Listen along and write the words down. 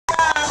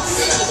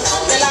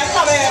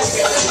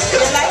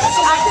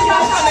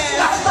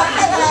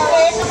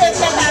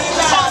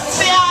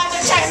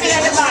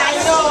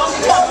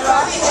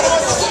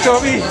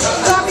Toby,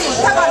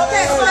 come on,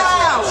 take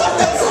now.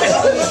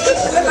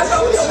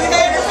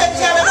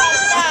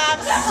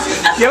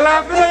 you're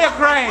laughing or you're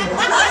crying?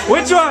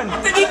 Which one?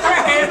 He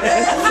crying. I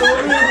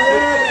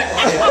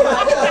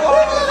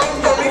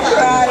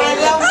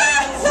love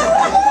that.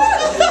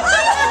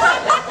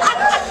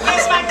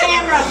 Where's my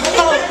camera?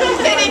 Oh,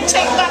 they didn't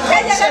check that.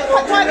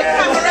 Put on the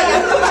camera.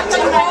 Put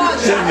it on.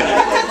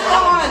 Put it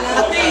on.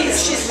 Please,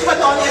 she's put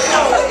on your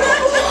camera.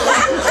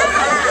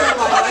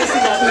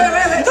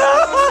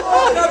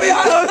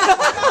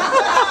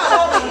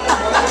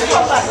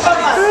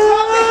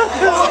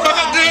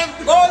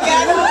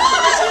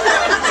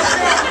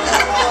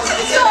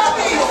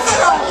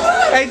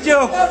 Hey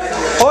Joe,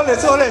 hold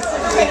this.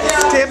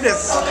 Tape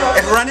this.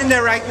 It's running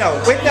there right now.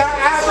 Wait now,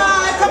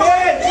 come on. I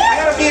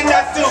gotta be in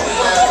that too.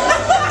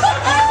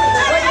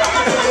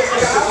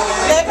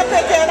 Take a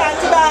picture,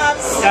 Auntie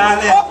Babs.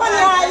 Open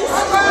your eyes.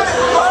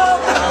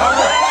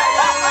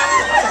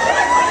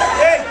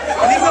 Hey,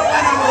 leave up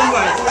one on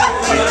one.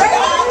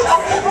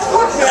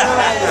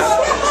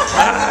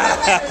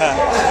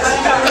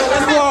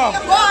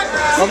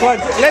 Oh God,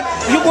 let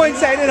you go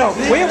inside it now.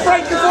 Where you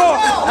frightened before?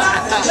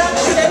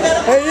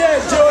 Hey, yeah,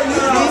 Joe,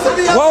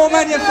 what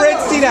woman you afraid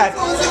to see that?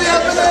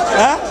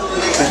 Huh?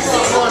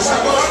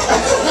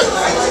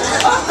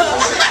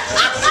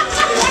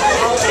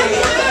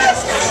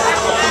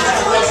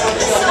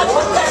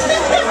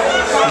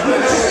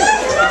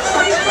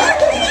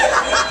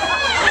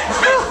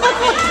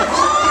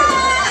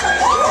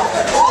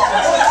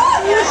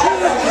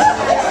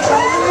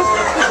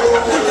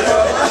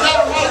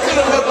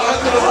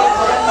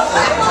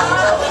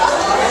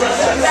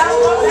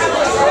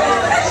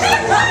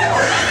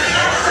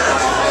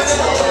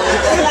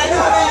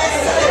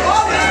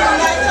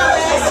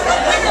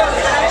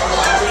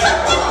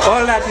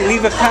 All that, you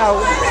leave a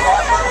car.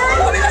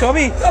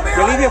 Toby,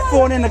 you leave your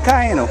phone in the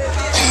car, you know.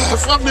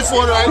 Fuck the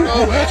phone right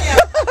now, man.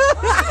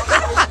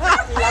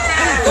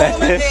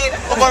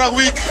 About a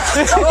week.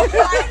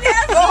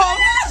 Go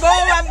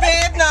home and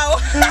bathe now.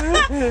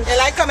 You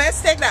like come and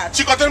take that?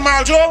 She got in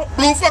Maljo,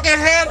 blue fucking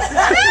head.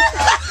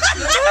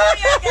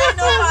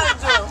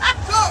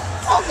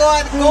 Oh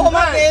God, go home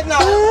and bathe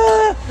now.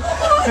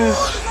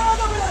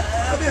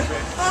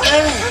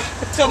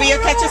 Toby, you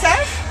catch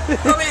yourself?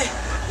 Toby,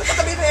 look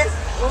at me face.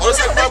 What's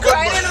that about good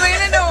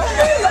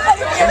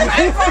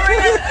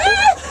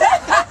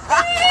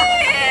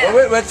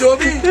Wait, but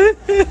Toby,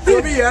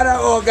 you had an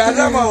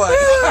orgasm or what?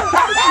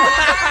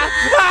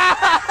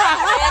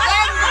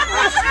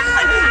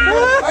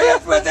 Are you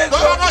putting no,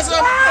 it's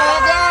an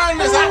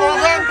organ. It's an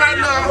organ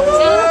right now.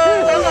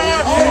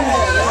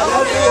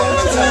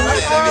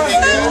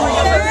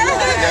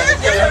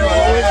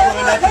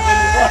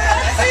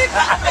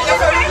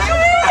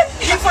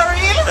 You for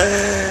real?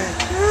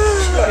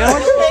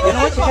 You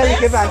know what you can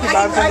give Auntie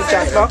Babs in the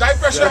chat box?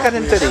 Look at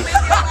him today.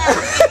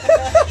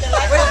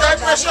 High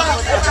pressure.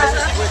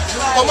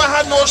 Mama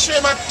had no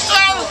shame at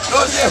all.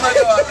 No shame at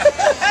all.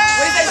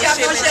 Wait, does she have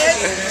no shame?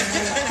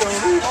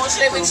 No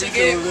shame when she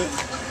gave.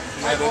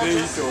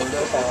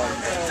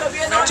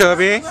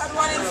 Toby,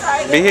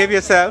 behave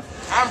yourself.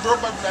 I'm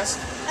broke but blessed.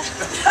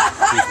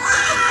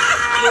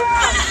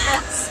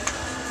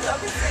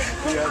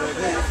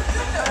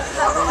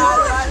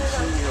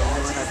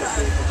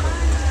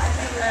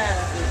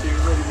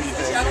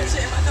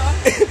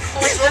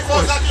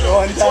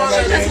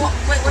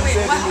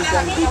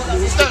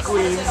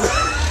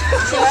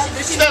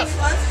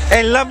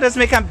 Hey, love does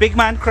make a big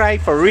man cry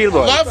for real,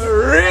 boy. Love?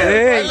 For real?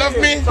 Hey. I love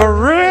me. For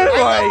real,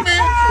 boy.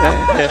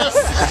 Oh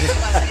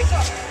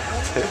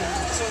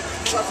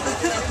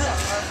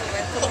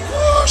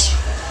gosh.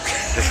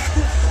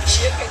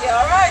 You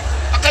alright?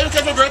 I can't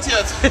catch my breath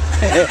yet.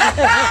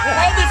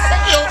 How the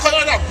fuck you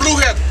call that blue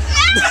head?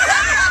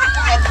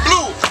 A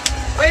blue.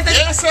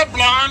 Yes, a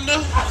blonde.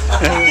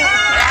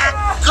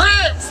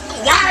 Great.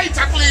 White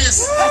at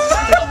least.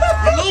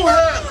 Blue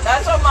head.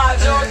 That's what my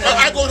joke is.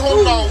 I go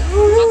home now.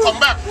 I come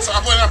back. So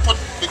I'm going to put,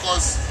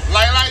 because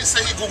Lila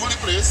say he Googled the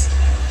place.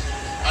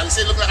 And he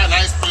said look like a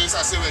nice place.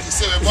 I say, well, he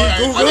said, well,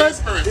 boy, I live in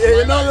spirit. Yeah,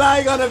 you're not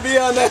lying gonna be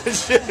on that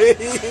shit.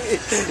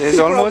 It's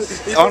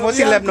almost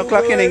 11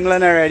 o'clock in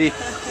England already.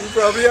 He's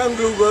probably on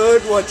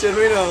Google watching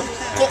me now.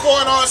 Coco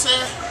and all say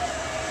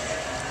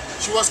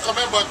she was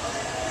coming, but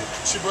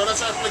she brought her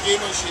to play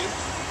game and shit.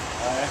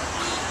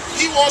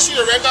 He wants you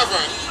to rent a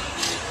van.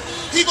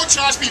 He go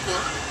charge people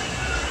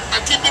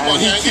and keep the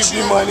money. And keep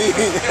the money.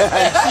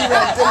 And she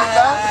renting it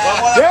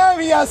back. Yeah,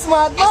 we are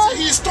smart man. I say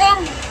he's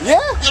Tom. Yeah.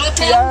 You know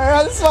Tom?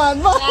 Yeah, real smart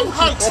man. Tom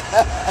Hunt.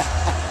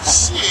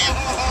 Shit.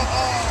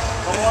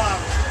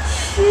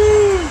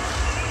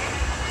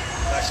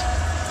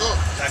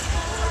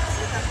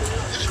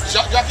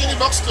 So, Jack in the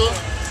box too.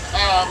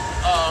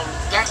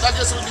 That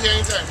just will be here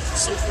anytime.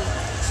 So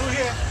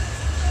here.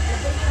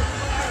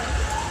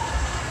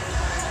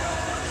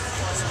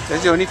 This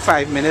is only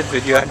 5-minute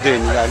video I'm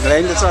doing. I'm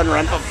letting this one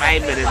run for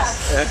 5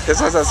 minutes. This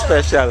was a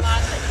special.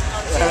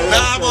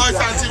 Nah, boy,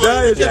 fancy.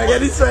 No, you can't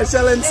get it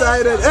special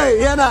inside it.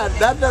 Hey, you're not.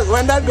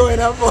 When that going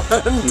up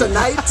on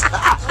tonight?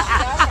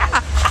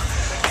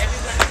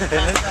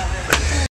 Yeah.